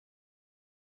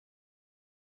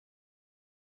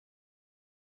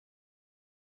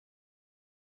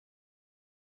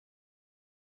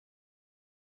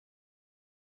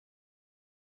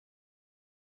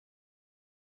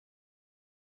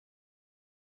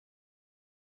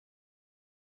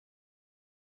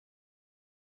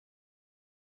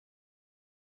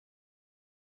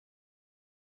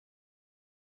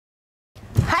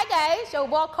guys, you're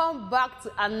welcome back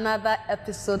to another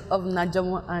episode of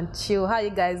NAJOMO and Chill. How you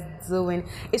guys doing?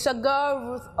 It's your girl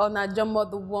Ruth on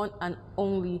NAJOMO, the one and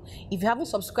only. If you haven't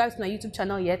subscribed to my YouTube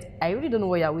channel yet, I really don't know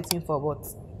what you're waiting for, but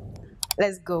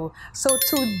let's go. So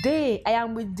today I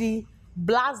am with the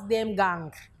Blast Them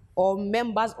gang, or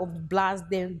members of the Blast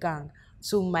Them gang.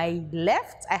 To my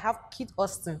left, I have Kit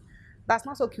Austin. That's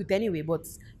not so cute anyway, but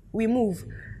we move.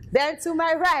 Then to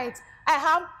my right, I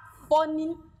have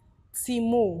funny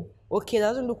TIMO. Okay, that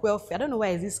doesn't look well. I don't know why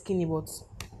is this skinny, but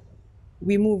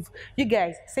we move. You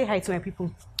guys, say hi to my people.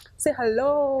 Say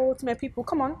hello to my people.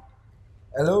 Come on.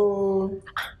 Hello.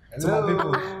 To my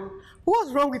people.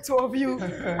 What's wrong with two of you?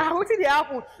 What did they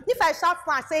happen? If I shout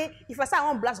and say, if I say I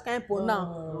want blast, can I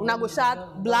now? When I go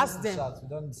shout, blast them. We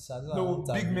don't shout. No,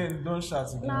 big men don't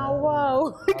shout. Now,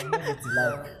 wow. I've made it in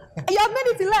life. You have made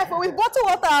it in life, but with bottled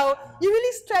water, you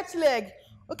really stretch leg.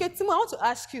 Okay, Timo, I want to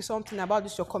ask you something about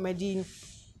this, your comedy.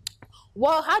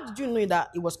 Well, how did you know that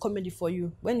it was comedy for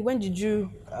you? When did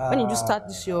you start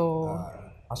this your?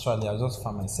 Actually, I just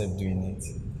found myself doing it.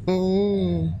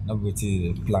 Not with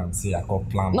the plan. See, I call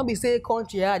plan. Not be say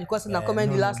country hard because in the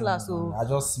comedy last. So I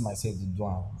just see myself to do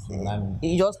it.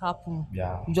 It just happened.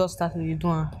 Yeah. You just started to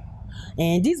do it.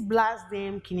 And this Blast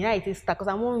Them, can you it start? Because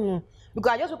I want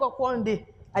because I just woke up one day.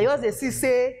 I just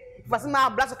say if I see my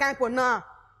blast kind of now.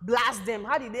 Blast Them.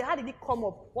 How did it come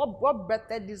up? What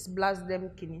bettered this Blast Them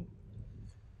killing?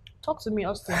 Talk to me,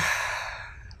 Austin.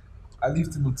 I leave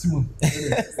Timo. He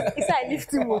said I leave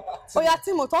Timo. Oh yeah,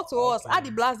 Timo, talk to us. How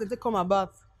did Blast Them come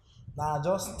about? Nah, I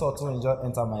just thought when it just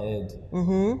entered my head.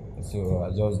 So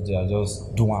I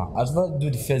just do one. I just do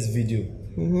the first video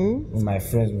with my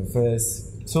friends.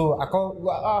 So I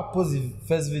post the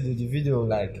first video. The video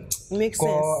like makes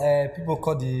sense. People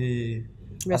call the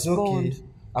Respond. I said, okay.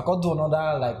 I could do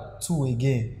another like 2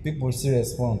 again. People still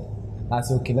respond. I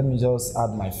said, okay, let me just add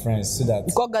my friends so that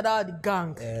you can gather the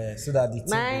gang. So that the team.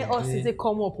 Nine us they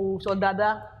come up. So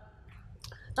Dada.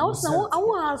 Now I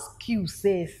want to ask you,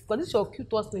 safe, because this is your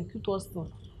cute Austin.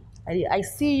 I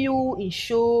see you in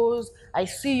shows. I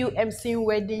see you emceeing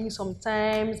weddings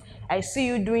sometimes. I see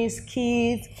you doing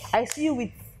skits. I see you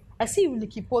with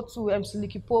Likipo too. MC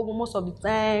Likipo most of the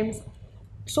times.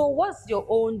 So what's your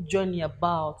own journey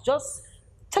about? Just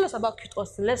tell us about Kit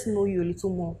Austin. Let's know you a little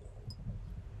more.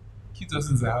 Kit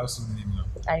Austin's a household name now.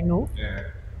 I know. Yeah.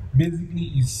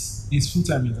 Basically, it's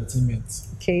full-time entertainment.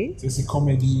 Okay. So it's a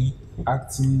comedy,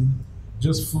 acting,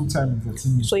 just full-time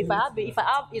entertainment. So if I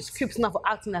have a script now for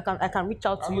acting, I can reach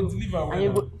out to you. Deliver And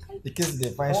you go. In case they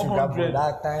find Sugar Boy,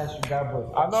 that time Sugar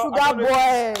Boy.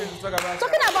 Sugar Boy.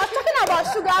 Talking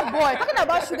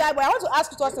about Sugar Boy. I want to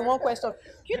ask you Austin one question.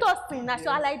 Kit Austin, now so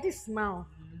I like this now.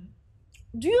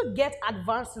 Do you get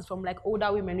advances from like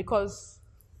older women? Because,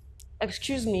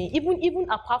 excuse me, even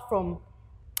apart from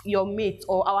your mate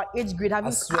or our age grade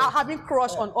having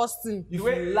crush on Austin, If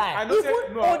you lie.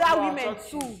 even older women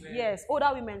too. Yes,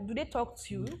 older women. Do they talk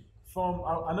to you? From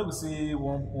I know we say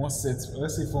one set.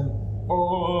 Let's say from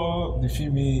all the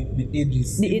female the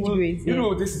ages. The age grades. You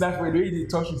know this is that way the way they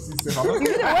touch the system. What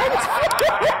is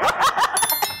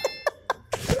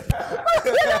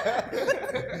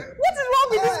wrong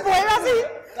with this boy?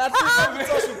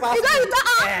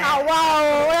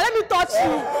 Wow, let me touch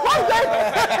you. What's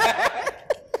that?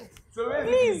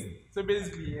 So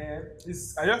basically, I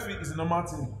just feel it's a normal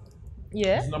thing.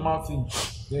 Yeah. It's a normal thing.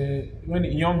 When a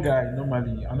young guy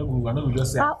normally, I know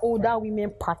just say. How older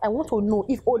women part? I want to know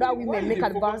if older women make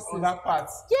advances. On that part.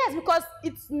 Yes, because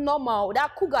it's normal. There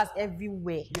are cougars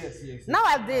everywhere. Yes.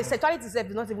 Nowadays, sexuality itself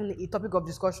is not even a topic of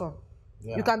discussion.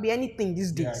 Yeah. You can be anything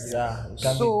these days. Yeah.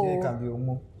 Can be gay, can be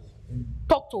homo.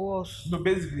 Talk to us. No,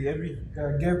 basically,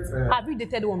 Have you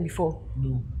dated one before?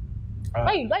 No.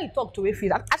 Why you talk to a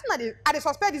face? I think I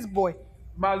suspect this boy.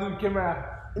 Malu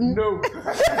camera. No.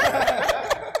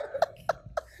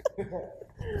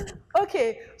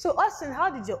 Okay, so Austin, how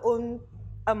did your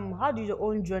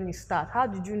own journey start? How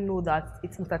did you know that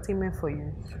it's entertainment for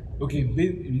you? Okay,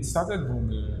 it started from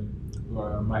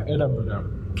my elder brother.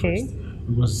 Okay.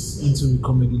 He was into the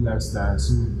comedy lifestyle,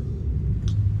 so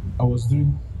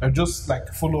I just like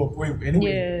follow up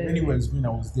anywhere he was going, I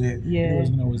was there. Yeah.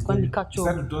 I was there. Catch He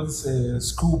started to do this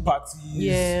school parties.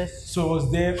 Yes. So I was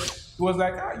there. It was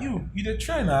like, you the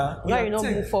trainer. Why you not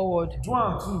move forward? Do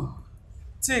one two.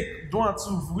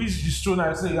 Reach the show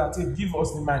now. I say, give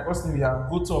us the mic. Austin,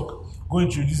 go talk. Go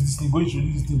introduce this thing.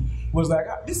 It was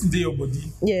like, this is your body.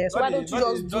 Yes. Why don't you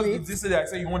just do it? They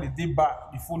say you want a day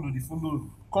back. They follow.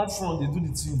 Come from, they do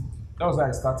the thing. That was how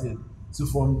I started. So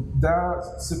from that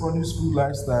secondary school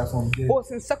lifestyle, from there. Oh,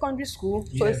 since secondary school?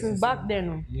 So Yes, it's since back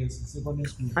then? Yes, in secondary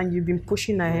school. And you've been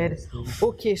pushing ahead. Yes.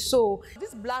 Okay, so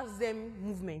this Blast Them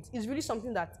movement is really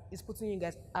something that is putting you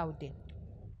guys out there.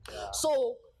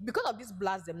 So because of this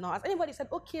Blast Them now, has anybody said,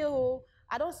 okay, oh,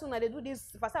 I don't see when they do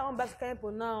this, if I say I want Blast Camp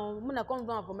now, I'm gonna come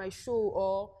down for my show,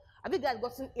 or have you guys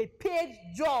gotten a paid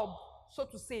job, so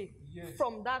to say,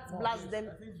 from that Blast Them?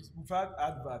 I think we've had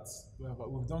adverts.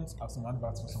 We've done some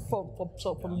adverts for some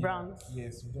from brands.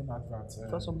 Yes, we've done adverts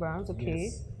For some brands,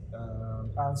 okay. Yes.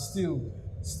 And still,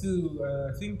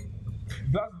 I think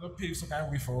that will not pay some kind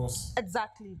of way for us.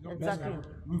 Exactly. We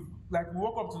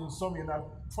walk up to some,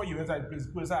 before you enter the place,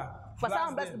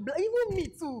 even me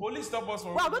too. Police stop us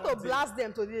for. Well, I'm going to blast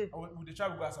them today. With the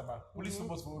travel gas about. Police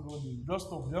stop us for one day. Just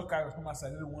stop. Just carry us come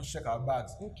outside. They won't check our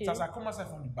bags. Okay. So as I come outside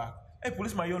from the back, hey,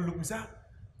 policeman, you look me, say,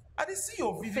 I didn't see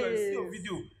your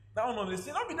video. That one, they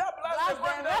say, not be that blast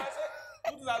them. I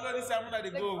said, put that already say, I'm gonna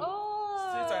go. Oh,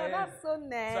 straight ahead. That's so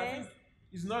nice. So I think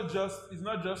it's not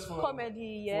just for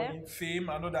comedy, for fame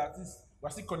and all that.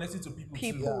 We're still connecting to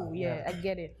people too. Yeah, I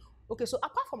get it. Okay, so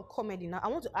apart from comedy now, I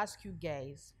want to ask you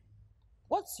guys,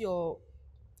 what's your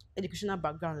educational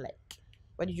background like?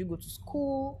 Where did you go to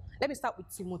school? Let me start with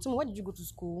Timo. Timo, where did you go to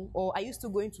school? Or are you still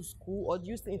going to school? Or do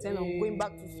you still intend on going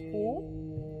back to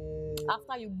school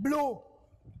after you blow?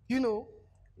 You know?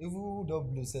 If you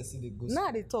don't blow, say they go.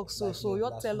 Now they talk so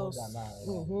you tell us.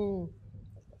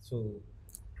 So,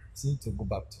 need to go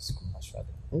back to school actually.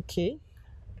 Okay.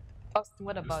 Austin,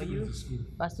 what about you?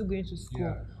 I'm still going to school.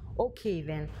 Yeah. Okay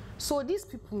then. So these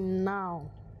people now,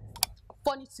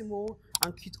 Funny Timo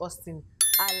and Cute Austin,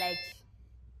 are like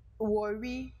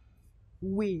Warri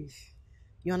wave.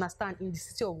 You understand? In the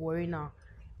city of Warri now,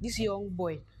 this young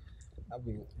boy. Not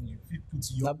be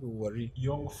Warri.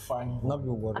 Young fine boy. Not be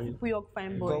Warri. Young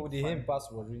fine boy. Go with the aim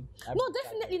past Warri. No,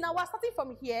 definitely. Now we're starting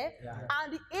from here,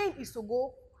 and the aim is to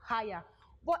go higher.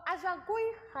 But as you're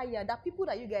going higher, there are people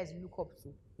that you guys look up to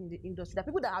in the industry. There are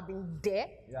people that have been there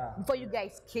before you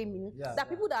guys came in. There are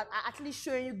people that are actually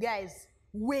showing you guys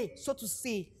way, so to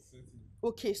say.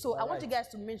 Okay, so I want you guys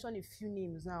to mention a few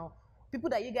names now.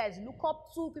 People that you guys look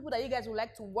up to, people that you guys would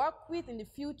like to work with in the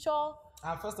future.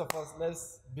 And first of all,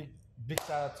 let's big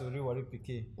shout out to Warri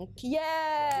PK. Okay,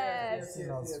 yes.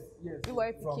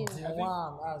 Warri PK. From day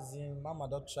one, as in Mama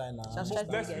don't try now.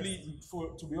 Honestly,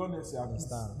 to be honest,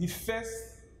 the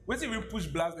first when we push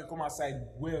Blast and come outside,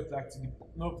 where like to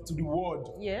the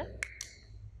world. Yeah.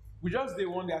 We just did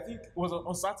one day. I think it was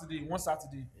on Saturday. One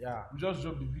Saturday. Yeah. We just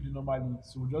dropped the video normally,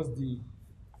 so we just did.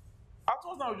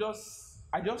 Afterwards, now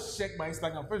I just check my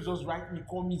Instagram. First, just write me,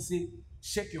 call me, say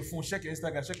check your phone, check your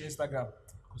Instagram. I say,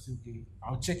 okay,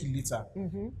 I'll check it later.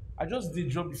 I just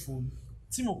did drop the phone.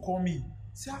 Timo call me.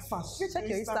 Say how fast. Check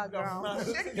your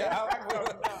Instagram. Check your Instagram.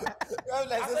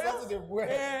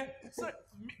 So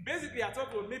basically, I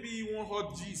thought, well, maybe you want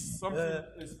hot G's, something.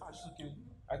 Okay.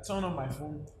 I turn on my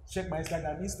phone, check my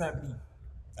Instagram instantly.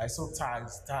 I saw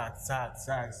tags. I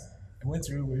went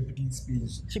to Warri PK's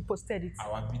page. She posted it.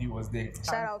 Our video was there.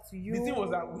 Shout out to you. The thing was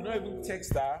that we not even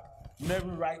text her, we not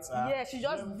even write her. Yeah, she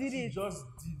just did it. She just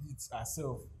did it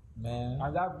herself. Man.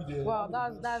 And that video. Wow,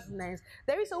 that's nice.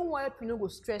 There is someone help you know go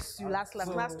stress you last.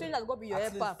 Now strange has got to be your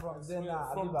helper. From then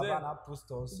I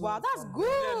post us. Wow, that's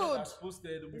good.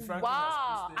 Posted,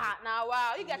 wow.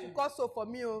 Wow. You guys should cut soap for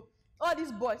me. All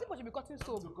these boys, people should be cutting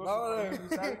soap.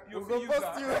 We'll go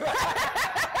post you.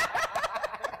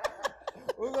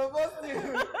 We'll go post you.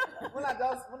 When I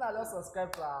just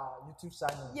subscribe to our YouTube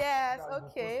channel. Yes,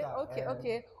 okay.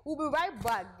 We'll be right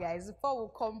back, guys. Before we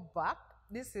come back,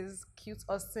 this is Cute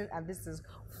Austin and this is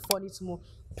Funny Timo.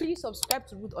 Please subscribe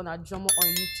to Ruth on NAJOMO on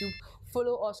YouTube.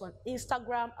 Follow us on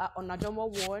Instagram at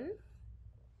NAJOMO1.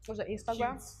 What's your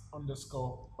Instagram?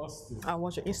 Cute_Austin. And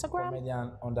what's your Instagram?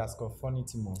 Comedian_Funny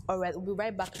Timo. Alright, we'll be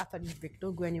right back after this break.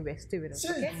 Don't go anywhere. Stay with us,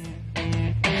 okay?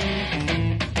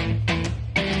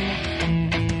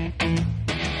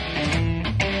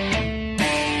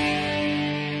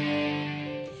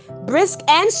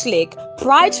 Briskandslick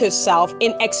prides herself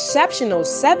in exceptional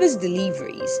service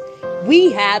deliveries.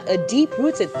 We have a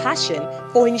deep-rooted passion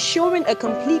for ensuring a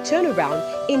complete turnaround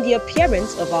in the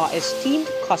appearance of our esteemed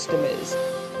customers.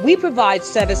 We provide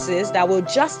services that will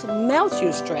just melt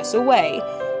your stress away.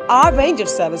 Our range of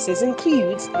services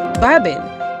includes barbing,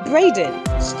 braiding,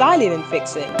 styling and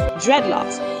fixing,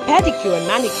 dreadlocks, pedicure and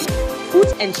manicure,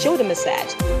 foot and shoulder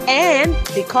massage. And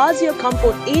because your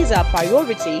comfort is our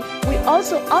priority, we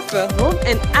also offer home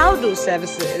and outdoor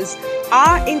services.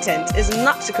 Our intent is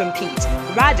not to compete.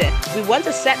 Rather, we want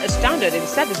to set a standard in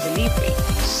service delivery.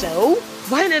 So,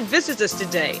 Why not visit us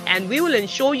today, and we will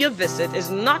ensure your visit is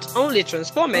not only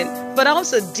transforming but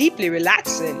also deeply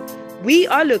relaxing. We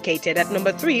are located at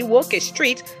number 3 Walker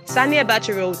Street, Sania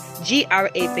Battery Road,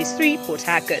 GRA Phase 3, Port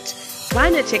Harcourt. Why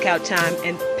not take out time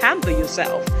and pamper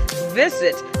yourself?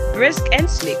 Visit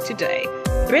Briskandslick today.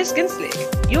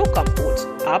 Briskandslick, your comfort,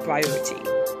 our priority.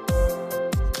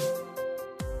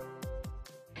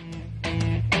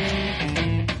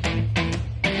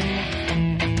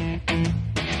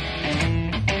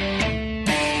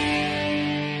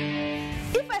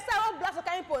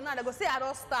 They go say I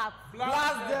don't stop.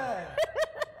 Blast them.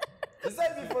 You say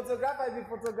be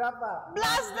photographer.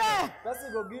 Blast them.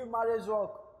 Person go give marriage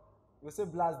work. You say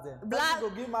blast them. Blast. Person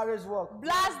go give marriage work.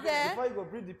 Blast them. Before you go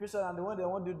bring the patient and the one they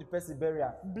want to do the person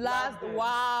burial. Blast.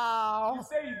 Wow. You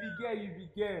say you be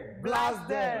gay. Blast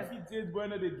them. If you date boy,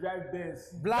 no they drive Benz.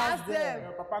 Blast them.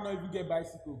 Your papa not even get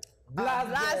bicycle.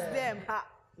 Blast them. Ha.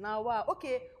 Now wow.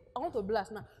 Okay, I want to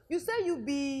blast now. You say you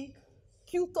be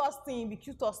cutest thing.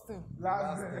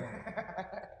 Blast them.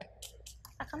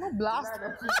 I cannot blast. I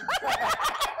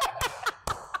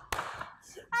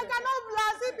cannot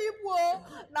blast people.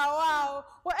 Now wow.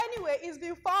 But anyway, it's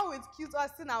been fun with cute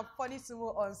Austin and funny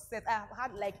TIMO on set. I have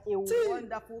had like a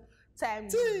wonderful time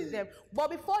with them. But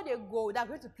before they go, they're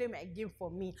going to play my game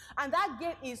for me. And that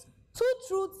game is 2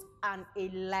 truths and a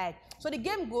lie. So the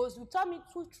game goes, you tell me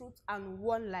 2 truths and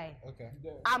 1 lie. Okay.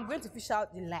 I'm going to fish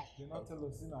out the lie. You not tell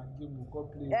us in our game we'll go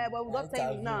play. Yeah, but we'll not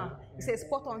tell you now. It's a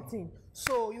spot on thing.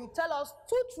 So you tell us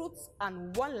 2 truths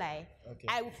and 1 lie. Okay.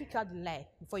 I will fish out the lie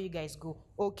before you guys go.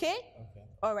 Okay? Okay.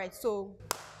 All right. So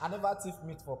I never thief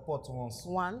meat for pot once.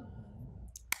 1.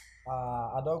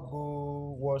 I don't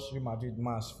go watch Real Madrid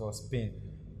match for Spain.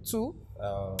 2.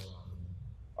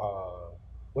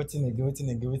 Waiting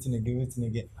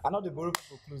again. I know the borrow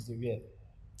people close the wear.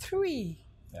 3.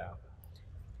 Yeah.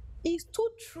 It's 2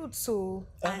 truths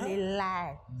and a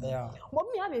lie. Yeah. But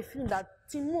me have a feeling that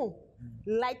TIMO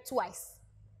lied twice.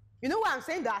 You know why I'm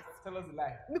saying that? Tell us the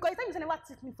lie. Because you never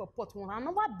thief me for pot one. I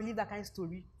never believe that kind of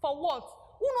story. For what?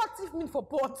 Who not thief me for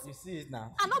pot? You see it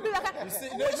now. I not believe that kind. You see?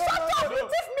 No, shut up! You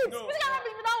thief me. You cannot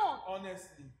believe that one.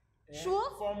 Honestly. Sure?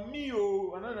 For me, I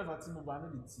don't know if TIMO, but I know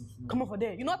the thief. No. Come on for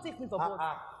there. You not thief me for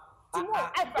pot. TIMO,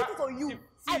 I put it on you.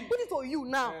 I put it on you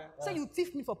now. Say you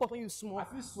thief me for pot when you small. I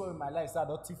feel swear in my life, so I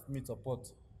don't thief meat or pot.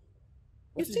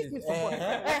 You thief me for pot.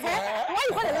 Why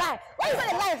you gonna lie? Why you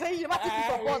gonna lie saying you never thief me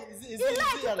for pot? He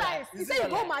lied 2 times. He said you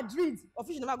go Madrid.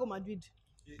 Officially never go Madrid.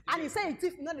 And he said you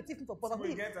thief, not the thief me for pot.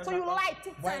 So you lied 2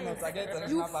 times. Why not? I get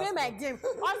You fail my game.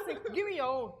 Austin, give me your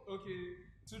own. Okay,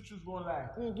 2 truths, 1 lie.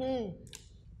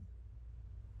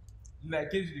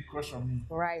 Like, gave you the crush on me.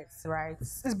 Right.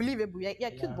 It's believable. Yeah,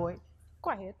 cute boy.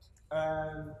 Go ahead. I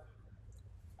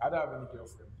don't have any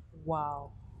girlfriend.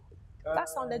 Wow. That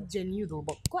sounded genuine though,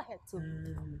 but go ahead too.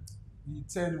 The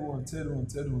third one.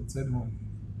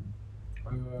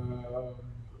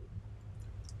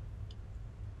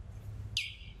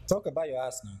 Talk about your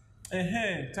ass now.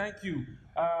 Thank you.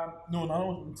 No, I don't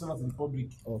want to tell us in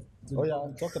public. Oh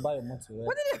yeah, talk about your motor. Right?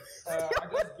 What did I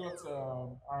just got.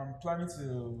 I'm planning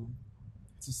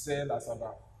to sell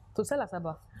Asaba. To sell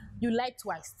Asaba? You lied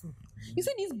twice too. You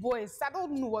see these boys, I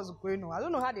don't know what's going on. I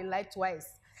don't know how they lied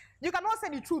twice. You cannot say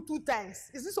the truth 2 times.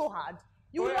 Is this so hard?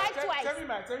 You lied twice. Tell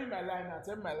me my line now.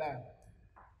 Tell me my line.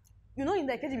 You know in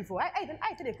the KG before. I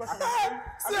tell the question. I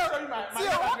can show you my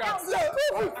Instagram.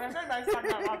 I can show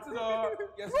you my Instagram.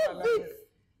 Yes, my line.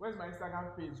 Where's my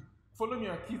Instagram page? Follow me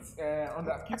on Kids on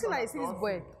that. I think I see this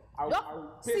boy. I'll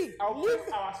paste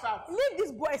our chat. Leave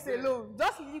these boys alone.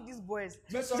 Just leave these boys.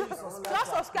 Just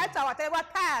subscribe to our channel. We're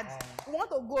tired. We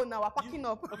want to go now. We're packing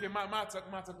up. Okay, ma talk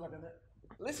like that.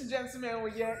 Ladies and gentlemen, we're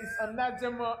here. It's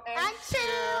NAJOMO and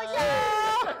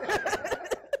chill.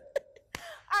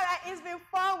 Alright, it's been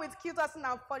fun with cute Austin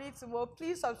and funny TIMO.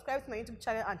 Please subscribe to my YouTube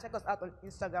channel and check us out on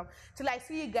Instagram. Till I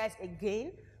see you guys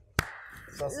again.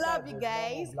 Love you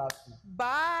guys.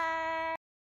 Bye.